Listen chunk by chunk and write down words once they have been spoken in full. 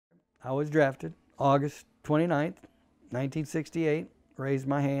I was drafted August 29th, 1968, raised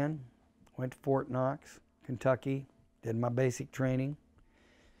my hand, went to Fort Knox, Kentucky, did my basic training.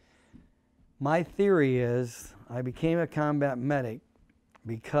 My theory is I became a combat medic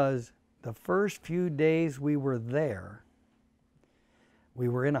because the first few days we were there, we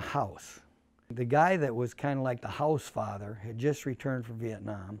were in a house. The guy that was kind of like the house father had just returned from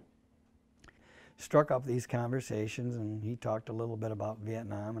Vietnam, struck up these conversations, and he talked a little bit about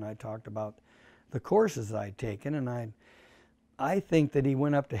Vietnam, and I talked about the courses that I'd taken, and I think that he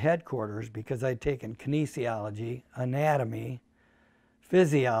went up to headquarters because I'd taken kinesiology, anatomy,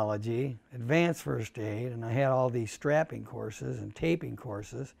 physiology, advanced first aid, and I had all these strapping courses and taping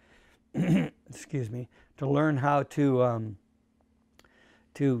courses, excuse me, to learn how to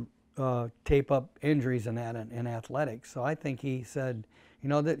tape up injuries in athletics. So I think he said, you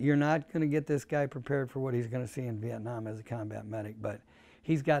know, that you're not going to get this guy prepared for what he's going to see in Vietnam as a combat medic, but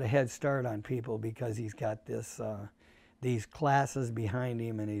he's got a head start on people because he's got this these classes behind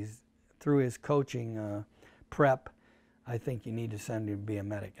him, and he's through his coaching prep. I think you need to send him to be a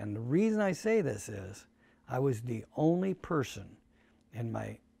medic. And the reason I say this is I was the only person in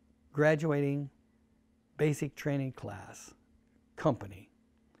my graduating basic training class company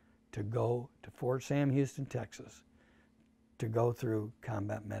to go to Fort Sam Houston, Texas, to go through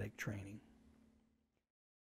combat medic training.